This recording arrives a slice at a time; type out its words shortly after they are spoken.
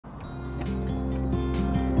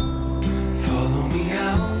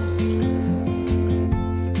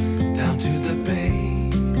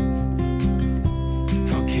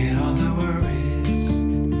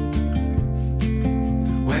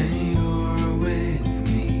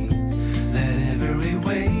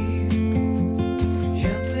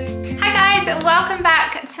welcome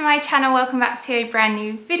back to my channel, welcome back to a brand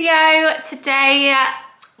new video. Today,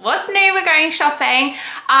 what's new? We're going shopping.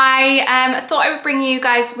 I thought I would bring you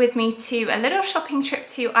guys with me to a little shopping trip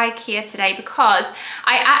to Ikea today because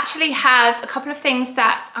I actually have a couple of things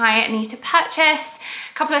that I need to purchase,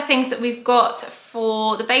 a couple of things that we've got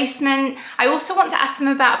for the basement. I also want to ask them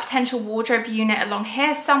about a potential wardrobe unit along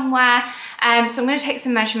here somewhere. So I'm going to take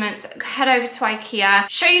some measurements, head over to Ikea,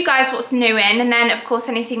 show you guys what's new in, and then of course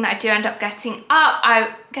anything that I do end up anything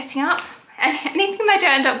that I do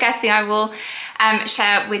end up getting, I will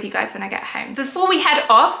share with you guys when I get home. Before we head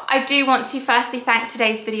off, I do want to firstly thank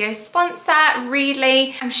today's video sponsor,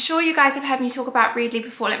 Readly. I'm sure you guys have heard me talk about Readly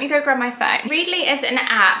before. Let me go grab my phone. Readly is an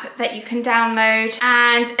app that you can download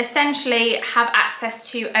and essentially have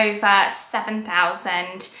access to over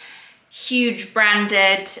 7,000 huge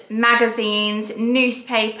branded magazines,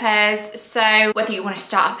 newspapers. So whether you want to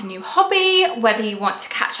start up a new hobby, whether you want to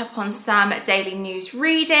catch up on some daily news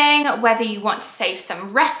reading, whether you want to save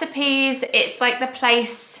some recipes, it's like the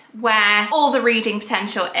place where all the reading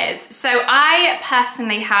potential is. So I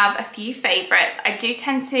personally have a few favorites. I do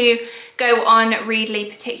tend to go on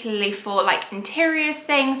Readly particularly for like interiors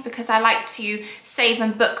things because I like to save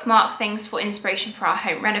and bookmark things for inspiration for our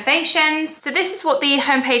home renovations. So this is what the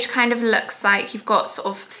homepage kind of looks like. You've got sort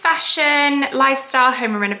of fashion, lifestyle,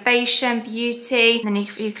 home and renovation, beauty. And then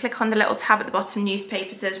if you click on the little tab at the bottom,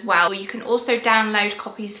 newspapers as well. You can also download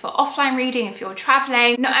copies for offline reading if you're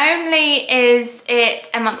traveling. Not only is it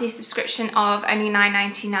a monthly subscription of only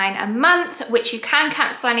 $9.99 a month, which you can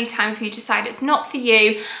cancel anytime if you decide it's not for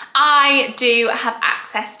you, I do have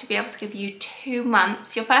access to be able to give you 2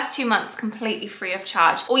 months, your first 2 months completely free of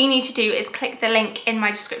charge. All you need to do is click the link in my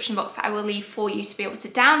description box that I will leave for you to be able to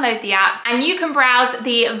download the app, and you can browse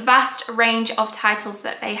the vast range of titles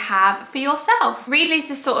that they have for yourself. Readly is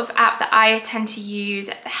the sort of app that I tend to use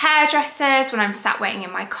at the hairdressers, when I'm sat waiting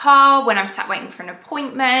in my car, when I'm sat waiting for an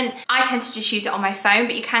appointment. I tend to just use it on my phone,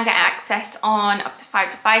 but you can get access on up to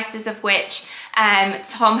 5 devices, of which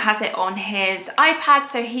Tom has it on his iPad,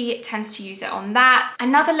 so he tends to use it on that.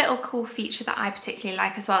 Another little cool feature that I particularly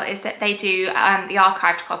like as well is that they do the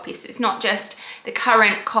archived copies. So it's not just the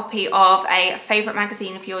current copy of a favorite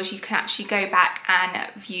magazine of yours, you can actually go back and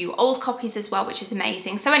view old copies as well, which is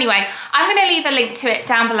amazing. So anyway, I'm going to leave a link to it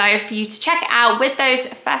down below for you to check it out with those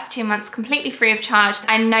first 2 months completely free of charge.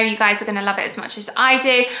 I know you guys are going to love it as much as I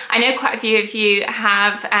do. I know quite a few of you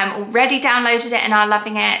have already downloaded it and are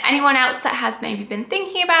loving it. Anyone else that has maybe been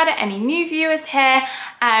thinking about it, any new viewers here,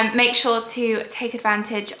 make sure to take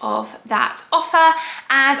advantage of that offer,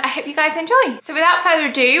 and I hope you guys enjoy. So without further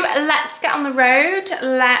ado, let's get on the road.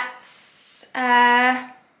 Let's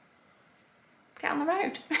get on the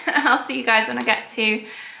road. I'll see you guys when I get to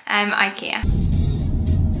Ikea.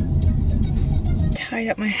 Tied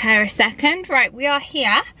up my hair a second. Right, we are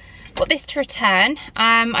here. Got this to return.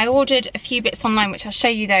 I ordered a few bits online, which I'll show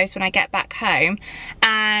you those when I get back home,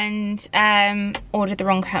 and ordered the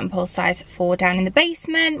wrong curtain pole size for down in the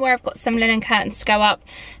basement where I've got some linen curtains to go up.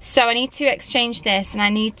 So I need to exchange this, and I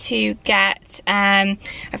need to get,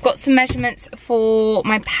 I've got some measurements for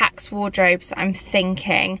my PAX wardrobes that I'm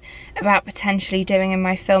thinking about potentially doing in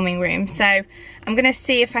my filming room. So I'm gonna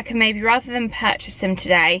see if I can maybe, rather than purchase them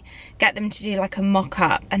today, get them to do like a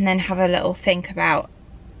mock-up and then have a little think about,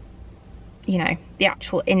 you know, the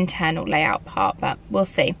actual internal layout part, but we'll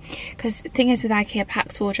see. Because the thing is with Ikea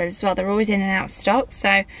PAX wardrobes as well, they're always in and out of stock.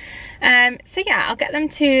 So so yeah, I'll get them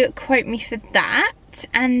to quote me for that.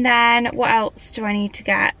 And then what else do I need to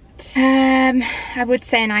get? I would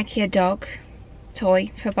say an Ikea dog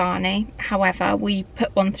toy for Barney. However, we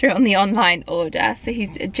put one through on the online order, so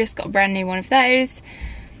he's just got a brand new one of those.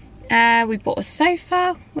 We bought a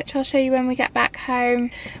sofa, which I'll show you when we get back home.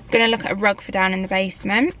 I'm gonna look at a rug for down in the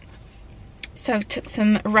basement. So I took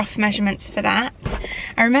some rough measurements for that.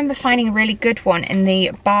 I remember finding a really good one in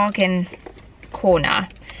the bargain corner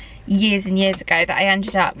years and years ago that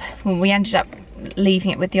we ended up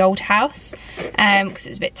leaving it with the old house because it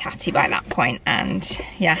was a bit tatty by that point, and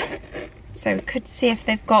yeah. So we could see if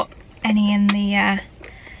they've got any in the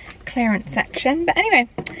clearance section. But anyway,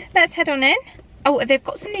 let's head on in. Oh, they've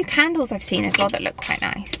got some new candles I've seen as well that look quite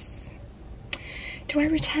nice. Do I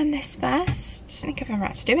return this first? I think I've ever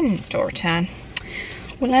had to do an in-store return.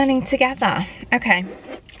 We're learning together. Okay,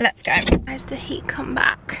 let's go. As the heat come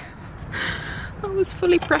back, I was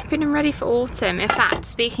fully prepping and ready for autumn. In fact,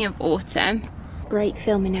 speaking of autumn, great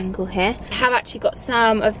filming angle here. I have actually got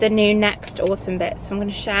some of the new next autumn bits, so I'm going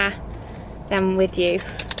to share them with you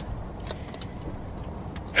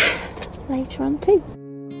later on too.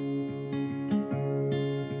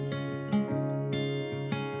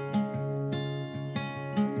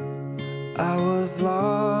 I was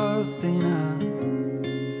lost in a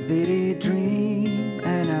city dream,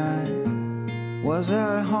 and I was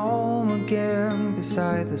at home again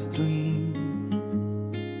beside the stream.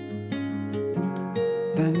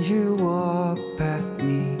 Then you walked past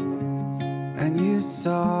me, and you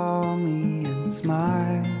saw me and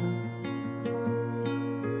smiled.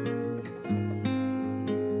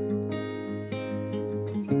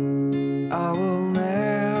 I will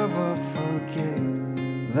never forget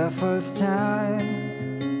the first time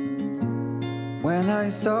when I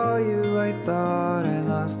saw you. I thought I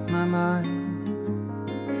lost my mind.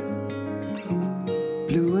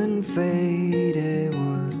 Blue and faded,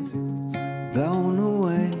 was blown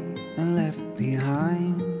away and left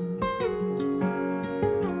behind.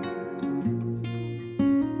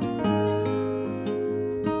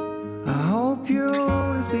 I hope you'll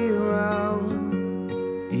always be around,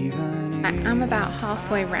 even if I'm about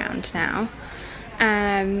halfway round now.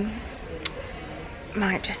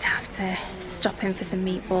 Might just have to stop in for some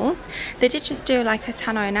meatballs. They did just do like a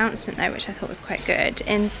tannoy announcement though, which I thought was quite good.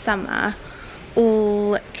 In summer,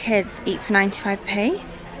 all kids eat for 95p.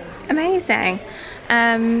 Amazing.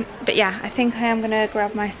 But yeah, I think I am gonna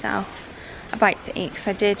grab myself a bite to eat, because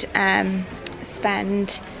I did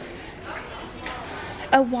spend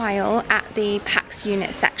a while at the packs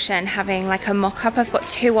unit section having like a mock-up. I've got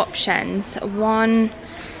two options. One,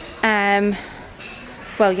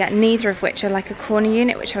 well yeah, neither of which are like a corner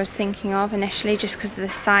unit, which I was thinking of initially just because of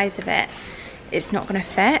the size of it. It's not gonna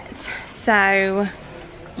fit. So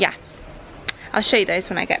yeah, I'll show you those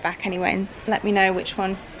when I get back anyway, and let me know which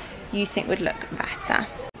one you think would look better.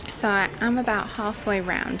 So I am about halfway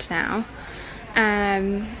round now.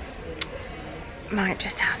 Might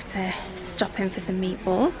just have to stop in for some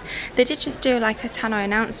meatballs. They did just do like a tannoy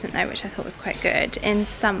announcement though, which I thought was quite good. In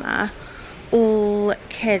summer, all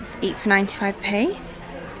kids eat for 95p.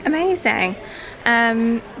 Amazing.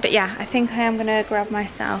 But yeah, I think I am gonna grab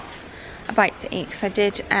myself a bite to eat, because I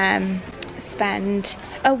did spend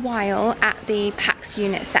a while at the packs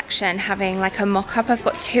unit section having like a mock-up. I've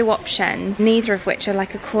got two options, neither of which are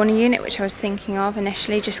like a corner unit, which I was thinking of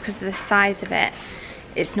initially just because of the size of it.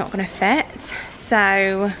 It's not gonna fit.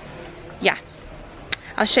 So yeah,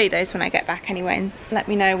 I'll show you those when I get back anyway, and let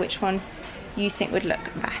me know which one you think would look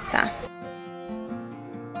better.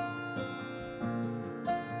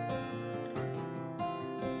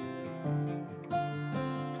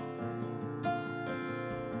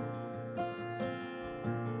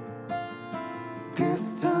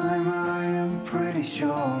 this time I am pretty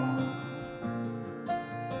sure.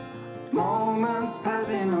 Moments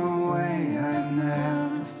passing away I've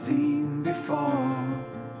never seen before.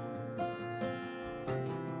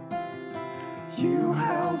 You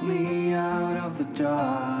held me out of the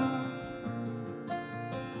dark.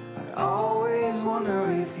 I always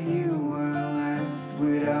wonder if you were left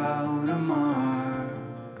without a mark.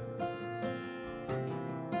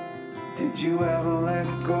 Did you ever let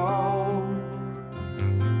go?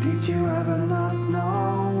 Did you ever not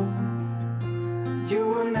know? You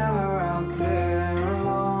were never out there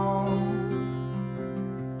alone.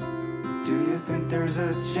 Do you think there's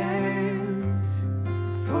a chance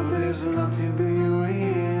for this love to be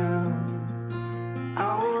real? I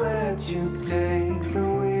will let you take the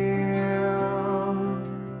wheel.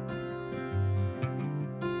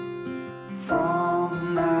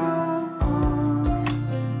 From now on.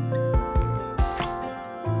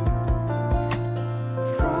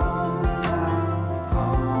 From now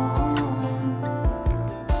on.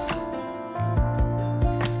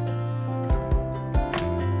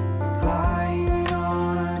 Lying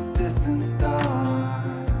on a distant star.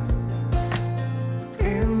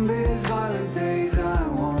 In these violent days I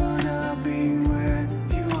wanna be where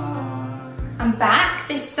you are. I'm back.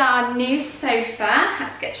 This is our new sofa. I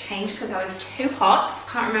had to get changed because I was too hot.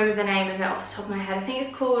 Can't remember the name of it off the top of my head. I think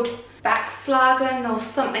it's called BACKSALEN or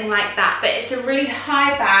something like that. But it's a really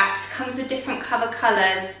high backed, comes with different coloured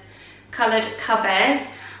covers.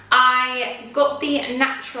 I got the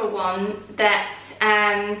natural one that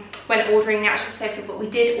when ordering the actual sofa, but we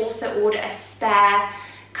did also order a spare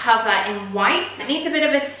cover in white. It needs a bit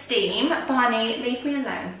of a steam. Barney, leave me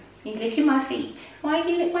alone. You're licking my feet. Why do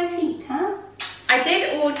you lick my feet, huh? I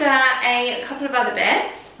did order a couple of other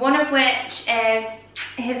bits, one of which is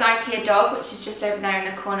his Ikea dog, which is just over there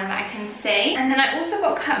in the corner that I can see. And then I also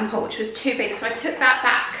got a curtain pole, which was too big, so I took that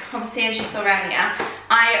back, obviously, as you saw earlier.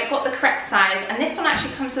 I got the correct size, and this one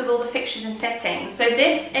actually comes with all the fixtures and fittings. So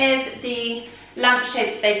this is the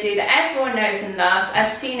lampshade that they do that everyone knows and loves.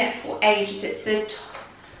 I've seen it for ages. It's the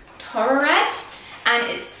TORARED, and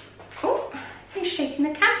it's, oh, he's shaking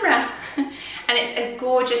the camera. and it's a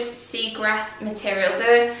gorgeous seagrass material.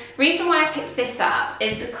 The reason why I picked this up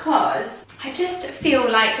is because I just feel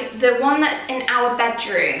like the one that's in our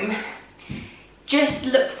bedroom just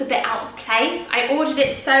looks a bit out of place. I ordered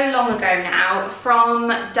it so long ago now from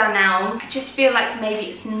Dunelm. I just feel like maybe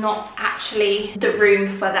it's not actually the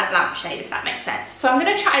room for that lampshade, if that makes sense. So I'm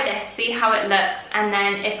gonna try this, see how it looks, and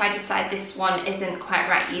then if I decide this one isn't quite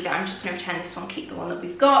right either, I'm just gonna return this one, keep the one that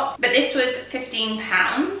we've got. But this was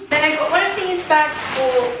 £15. Then I got one of these bags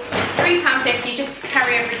for £3.50 just to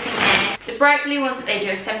carry everything in. The bright blue ones that they do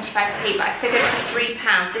are 75p, but I figured for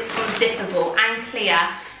 £3, this one's zippable and clear.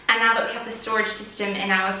 And now that we have the storage system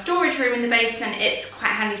in our storage room in the basement, it's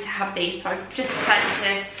quite handy to have these. So I've just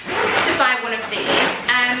decided to buy one of these.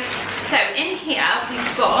 So in here,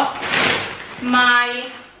 we've got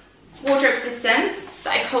my wardrobe systems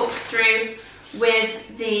that I talked through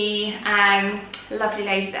with the lovely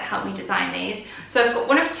lady that helped me design these. So I've got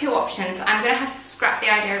one of two options. I'm gonna have to scrap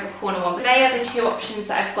the idea of a corner one, but they are the two options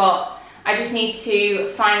that I've got. I just need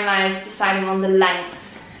to finalise deciding on the length.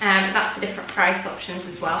 That's the different price options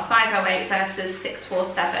as well, 508 versus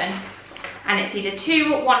 647, and it's either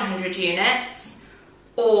 2 100 units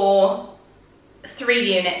or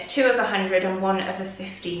 3 units, 2 of 100 and 1 of a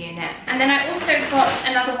 50 unit. And then I also got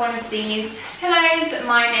another one of these pillows.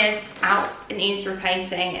 Mine is out, it needs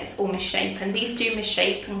replacing, it's all misshapen. These do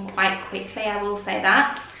misshapen quite quickly, I will say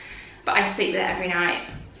that, but I sleep with it every night.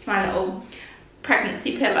 It's my little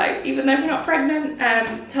pregnancy pillow, even though we're not pregnant.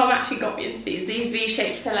 Tom actually got me into these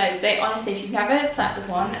V-shaped pillows. They honestly, if you've never slept with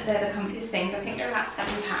one, they're the comfiest things. I think they're about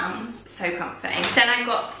 £7. So comfy. Then I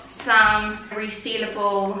got some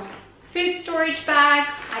resealable food storage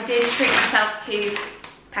bags. I did treat myself to a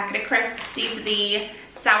packet of crisps. These are the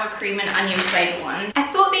sour cream and onion flavour ones.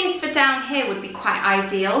 I thought these for down here would be quite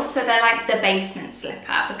ideal. So they're like the basement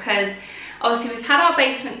slipper, because obviously we've had our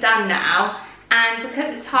basement done now, and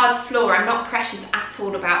because it's hard floor, I'm not precious at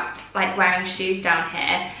all about like wearing shoes down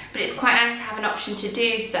here, but it's quite nice to have an option to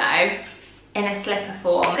do so in a slipper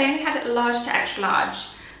form. They only had it large to extra large,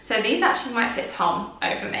 so these actually might fit Tom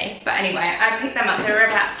over me. But anyway, I picked them up, they were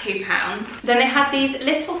about £2. Then they had these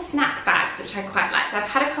little snack bags, which I quite liked. I've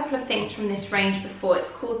had a couple of things from this range before.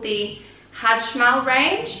 It's called the Hajmal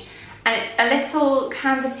range, and it's a little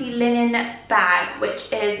canvasy linen bag, which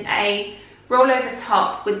is a roll over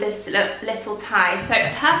top with this little tie. So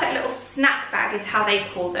a perfect little snack bag is how they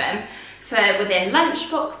call them, for within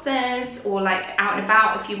lunch boxes or like out and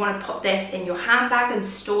about if you want to pop this in your handbag and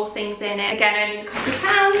store things in it. Again, only a couple of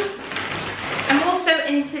pounds. I'm also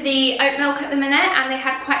into the oat milk at the minute, and they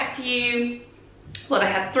had quite a few, well, they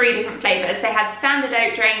had 3 different flavours. They had standard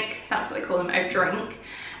oat drink, that's what they call them, oat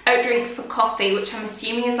drink for coffee, which I'm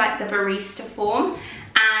assuming is like the barista form,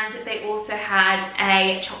 and they also had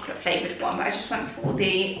a chocolate flavoured one, but I just went for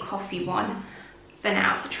the coffee one for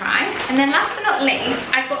now to try. And then last but not least,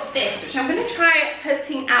 I got this, which I'm going to try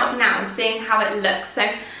putting out now and seeing how it looks. So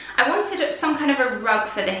I wanted some kind of a rug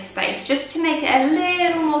for this space, just to make it a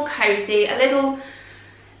little more cosy, a little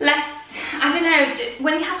less, I don't know,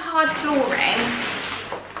 when you have hard flooring.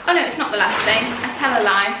 Oh no, it's not the last thing, I tell a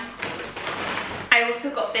lie. I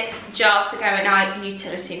also got this jar to go in our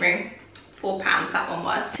utility room, £4 that one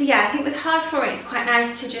was. So yeah, I think with hard flooring it's quite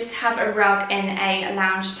nice to just have a rug in a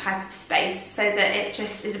lounge type of space, so that it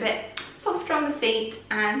just is a bit softer on the feet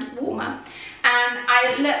and warmer. And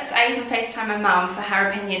I even FaceTimed my mum for her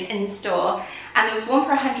opinion in store, and there was one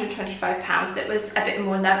for £125 that was a bit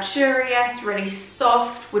more luxurious, really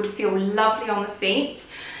soft, would feel lovely on the feet,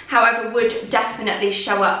 however would definitely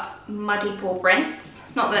show up muddy paw prints.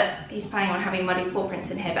 Not that he's planning on having muddy paw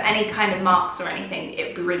prints in here, but any kind of marks or anything, it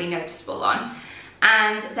would be really noticeable on.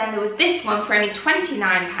 And then there was this one for only £29,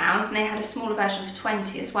 and they had a smaller version for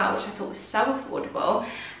 20 as well, which I thought was so affordable.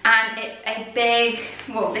 And it's a big,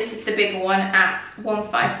 well, this is the bigger one at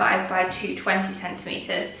 155 by 220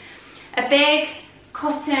 centimetres. A big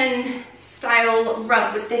cotton style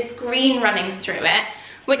rug with this green running through it,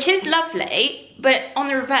 which is lovely, but on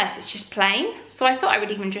the reverse it's just plain. So I thought I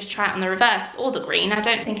would even just try it on the reverse or the green. I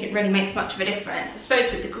don't think it really makes much of a difference. I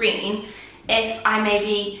suppose with the green, if I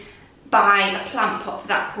maybe buy a plant pot for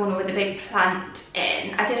that corner with a big plant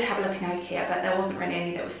in. I did have a look in Ikea, but there wasn't really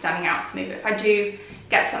any that was standing out to me. But if I do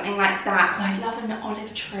get something like that, oh, I'd love an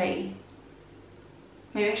olive tree.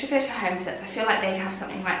 Maybe I should go to Homesteads. I feel like they'd have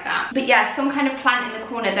something like that. But yeah, some kind of plant in the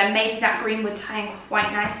corner, then maybe that green would tie in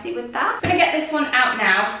quite nicely with that. I'm gonna get this one out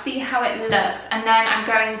now, see how it looks, and then I'm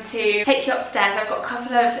going to take you upstairs. I've got a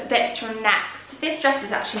couple of bits from Next. This dress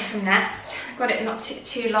is actually from Next. I got it not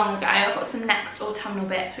too long ago. I've got some Next autumnal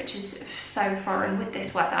bits, which is so foreign with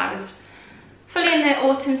this weather. I was fully in the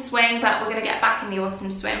autumn swing, but we're gonna get back in the autumn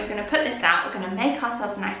swing. We're gonna put this out, we're gonna make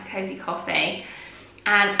ourselves a nice cozy coffee.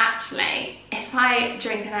 And actually, if I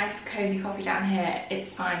drink a nice cozy coffee down here,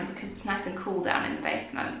 it's fine because it's nice and cool down in the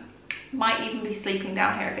basement. Might even be sleeping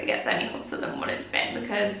down here if it gets any hotter than what it's been,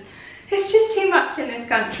 because it's just too much in this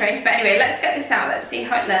country. But anyway, let's get this out, let's see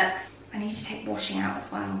how it looks. I need to take washing out as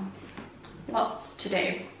well. Lots to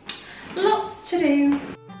do. Lots to do.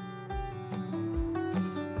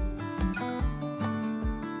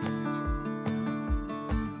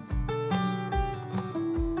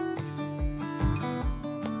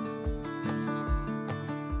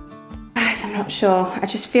 I'm not sure. I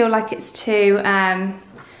just feel like it's too much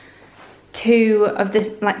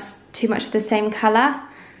of the same colour.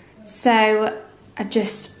 So I'm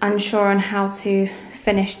just unsure on how to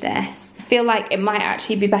finish this. I feel like it might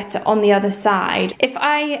actually be better on the other side. If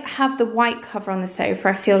I have the white cover on the sofa,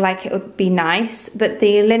 I feel like it would be nice, but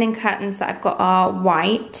the linen curtains that I've got are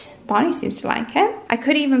white. Barney seems to like it. I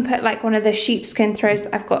could even put like one of the sheepskin throws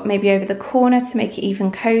that I've got maybe over the corner to make it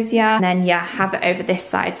even cozier. And then yeah, have it over this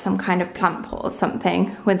side, some kind of plant pot or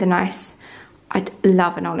something with a nice, I'd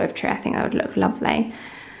love an olive tree. I think that would look lovely.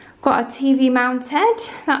 Got a TV mounted.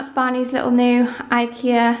 That's Barney's little new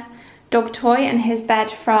Ikea dog toy and his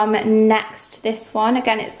bed from Next. This one,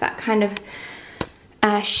 again, it's that kind of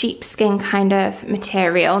sheepskin kind of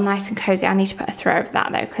material, nice and cozy. I need to put a throw over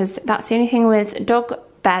that though, because that's the only thing with dog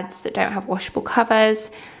beds that don't have washable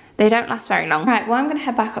covers. They don't last very long. Right, well, I'm gonna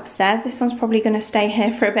head back upstairs. This one's probably gonna stay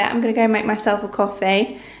here for a bit. I'm gonna go make myself a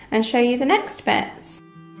coffee and show you the next bits.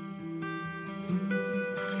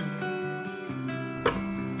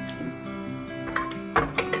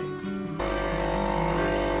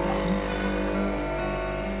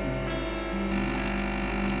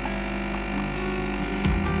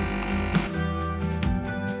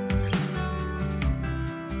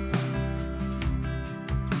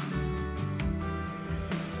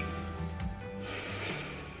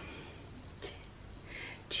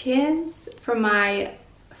 Cheers from my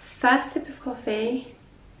first sip of coffee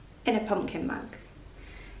in a pumpkin mug.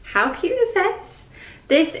 How cute is this?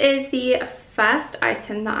 This is the first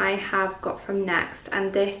item that I have got from Next,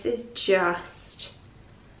 and this is just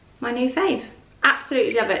my new fave.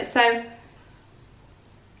 Absolutely love it. So,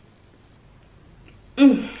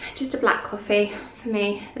 just a black coffee for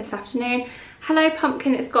me this afternoon. Hello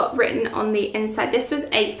Pumpkin, it's got written on the inside. This was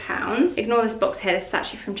 £8. Ignore this box here, this is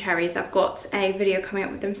actually from Cherries. I've got a video coming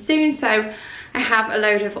up with them soon, so I have a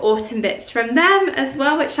load of autumn bits from them as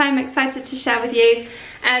well, which I'm excited to share with you.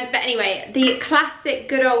 But anyway, the classic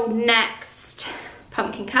good old Next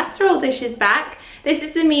pumpkin casserole dish is back. This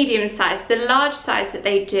is the medium size. The large size that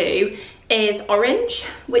they do is orange,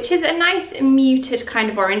 which is a nice muted kind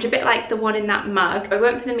of orange, a bit like the one in that mug. I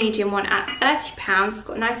went for the medium one at £30. It's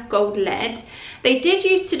got a nice gold lid. They did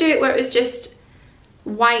used to do it where it was just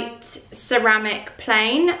white ceramic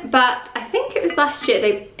plain, but I think it was last year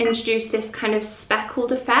they introduced this kind of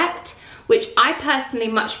speckled effect, which I personally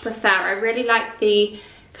much prefer. I really like the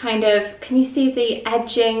kind of, can you see the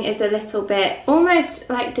edging is a little bit almost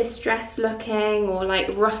like distressed looking, or like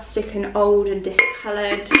rustic and old and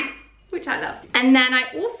discoloured, which I love. And then I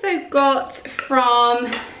also got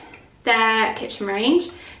from their kitchen range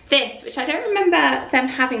this, which I don't remember them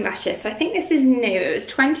having last year, so I think this is new. It was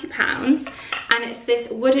 £20, and it's this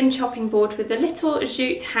wooden chopping board with a little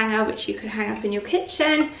jute hanger which you could hang up in your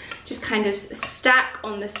kitchen, just kind of stack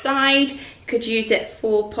on the side. You could use it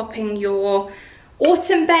for popping your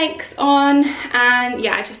autumn bakes on, and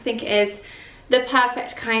yeah, I just think it is the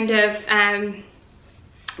perfect kind of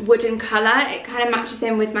wooden colour. It kind of matches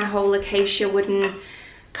in with my whole acacia wooden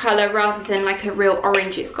colour rather than like a real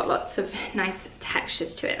orange. It's got lots of nice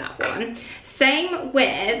textures to it, that one. Same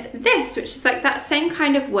with this, which is like that same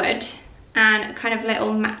kind of wood and a kind of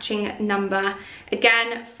little matching number.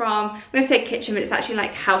 Again from, I'm going to say kitchen, but it's actually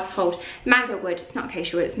like household. Mango wood, it's not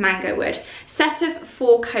acacia wood, it's mango wood. Set of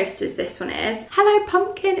 4 coasters this one is. Hello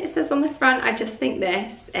Pumpkin, it says on the front. I just think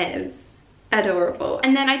this is adorable.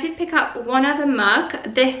 And then I did pick up one other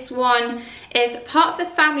mug. This one is part of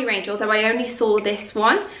the family range, although I only saw this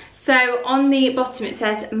one. So on the bottom it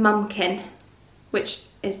says Mumkin, which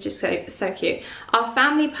is just so cute. Our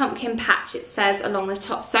family pumpkin patch, it says along the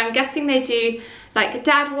top. So I'm guessing they do like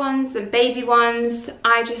dad ones and baby ones.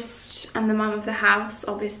 I just am the mum of the house,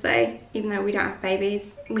 obviously, even though we don't have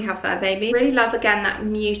babies. We have their baby. Really love, again, that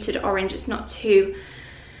muted orange. It's not too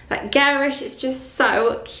like garish, it's just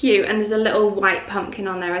so cute, and there's a little white pumpkin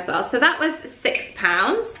on there as well. So that was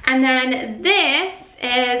 £6. And then this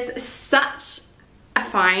is such a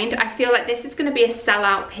find. I feel like this is going to be a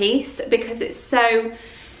sellout piece because it's so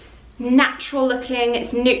natural looking,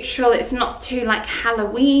 it's neutral, it's not too like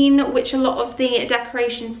Halloween, which a lot of the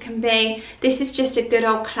decorations can be. This is just a good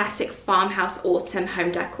old classic farmhouse autumn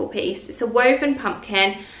home decor piece. It's a woven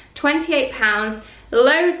pumpkin, £28,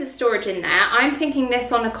 loads of storage in there. I'm thinking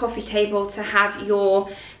this on a coffee table to have your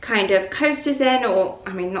kind of coasters in, or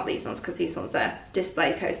I mean not these ones because these ones are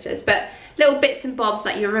display coasters, but little bits and bobs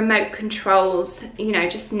like your remote controls, you know,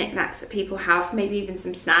 just knickknacks that people have, maybe even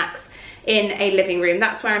some snacks in a living room.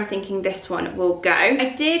 That's where I'm thinking this one will go.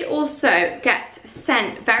 I did also get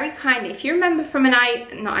sent very kindly, if you remember from an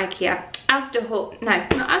Asda haul, no,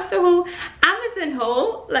 not Asda haul, Amazon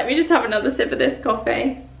haul. Let me just have another sip of this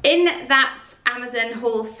coffee. In that Amazon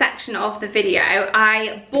haul section of the video,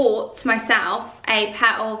 I bought myself a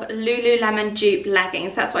pair of Lululemon dupe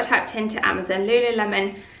leggings. That's what I typed into Amazon,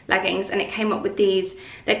 Lululemon leggings, and it came up with these.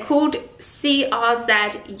 They're called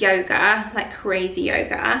CRZ Yoga, like crazy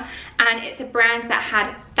yoga, and it's a brand that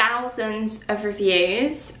had thousands of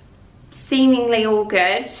reviews, seemingly all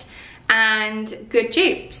good, and good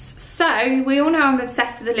dupes. So we all know I'm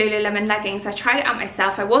obsessed with the Lululemon leggings. I tried it out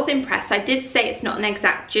myself. I was impressed. I did say it's not an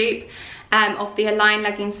exact dupe of the Align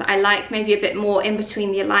leggings that I like, maybe a bit more in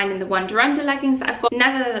between the Align and the Wonder Under leggings that I've got.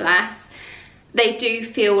 Nevertheless, they do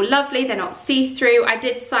feel lovely. They're not see-through. I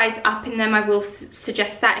did size up in them. I will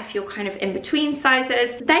suggest that if you're kind of in between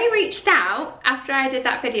sizes. They reached out after I did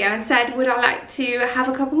that video and said, would I like to have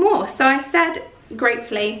a couple more? So I said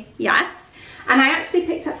gratefully yes. And I actually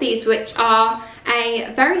picked up these, which are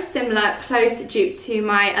a very similar close dupe to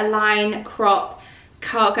my Align crop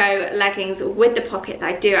cargo leggings with the pocket that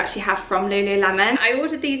I do actually have from Lululemon. I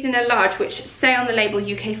ordered these in a large, which say on the label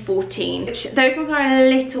UK 14, which those ones are a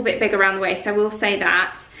little bit big around the waist, I will say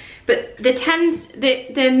that. But the 10s,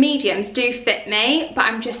 the mediums do fit me, but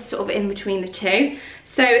I'm just sort of in between the two.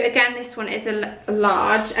 So again, this one is a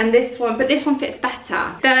large, and this one, but this one fits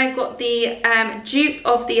better. Then I've got the dupe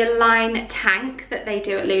of the Align tank that they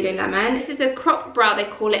do at Lululemon. This is a crop bra, they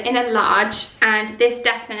call it, in a large, and this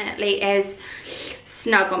definitely is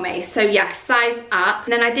snug on me. So yeah, size up.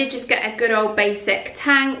 And then I did just get a good old basic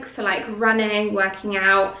tank for like running, working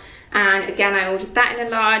out, and again I ordered that in a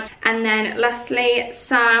large. And then lastly,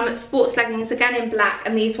 some sports leggings, again in black,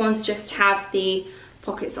 and these ones just have the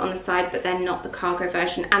pockets on the side, but they're not the cargo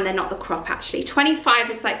version, and they're not the crop actually. 25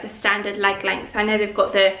 is like the standard leg length. I know they've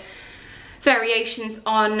got the variations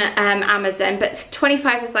on Amazon, but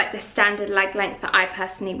 25 is like the standard leg length that I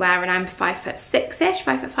personally wear, and I'm 5'6"-ish,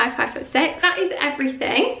 5'5", 5'6". That is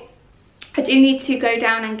everything. I do need to go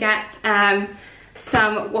down and get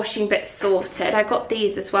some washing bits sorted. I got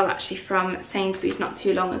these as well actually from Sainsbury's not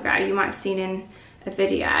too long ago. You might have seen in a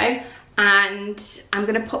video. And I'm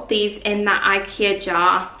gonna pop these in that Ikea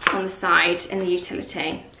jar on the side in the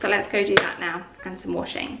utility. So let's go do that now, and some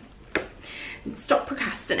washing. Stop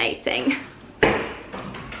procrastinating.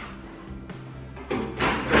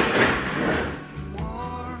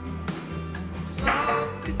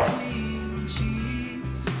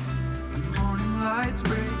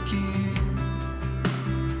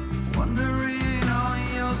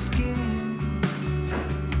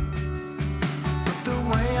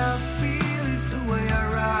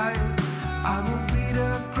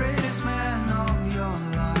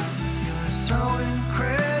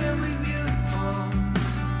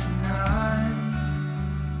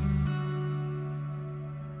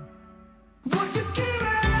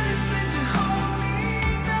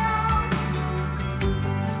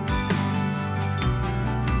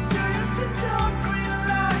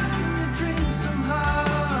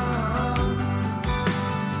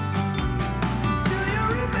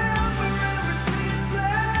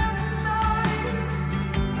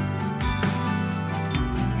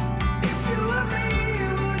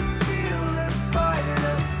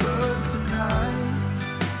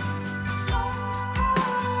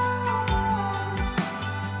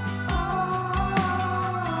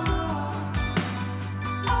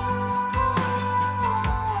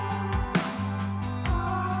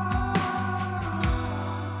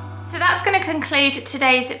 That's going to conclude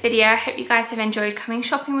today's video. I hope you guys have enjoyed coming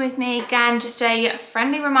shopping with me. Again, just a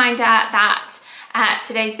friendly reminder that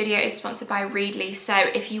today's video is sponsored by Readly. So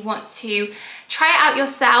if you want to try it out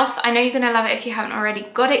yourself, I know you're going to love it if you haven't already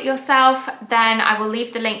got it yourself, then I will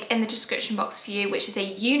leave the link in the description box for you, which is a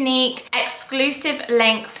unique, exclusive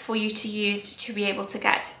link for you to use to be able to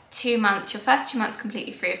get 2 months, your first 2 months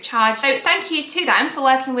completely free of charge. So thank you to them for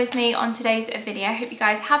working with me on today's video. I hope you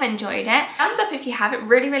guys have enjoyed it. Thumbs up if you have. It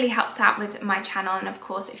really helps out with my channel, and of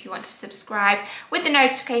course if you want to subscribe with the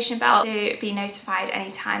notification bell to be notified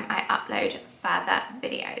anytime I upload further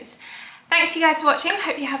videos. Thanks you guys for watching. I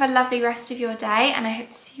hope you have a lovely rest of your day, and I hope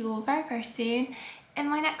to see you all very soon in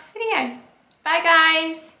my next video. Bye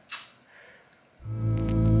guys.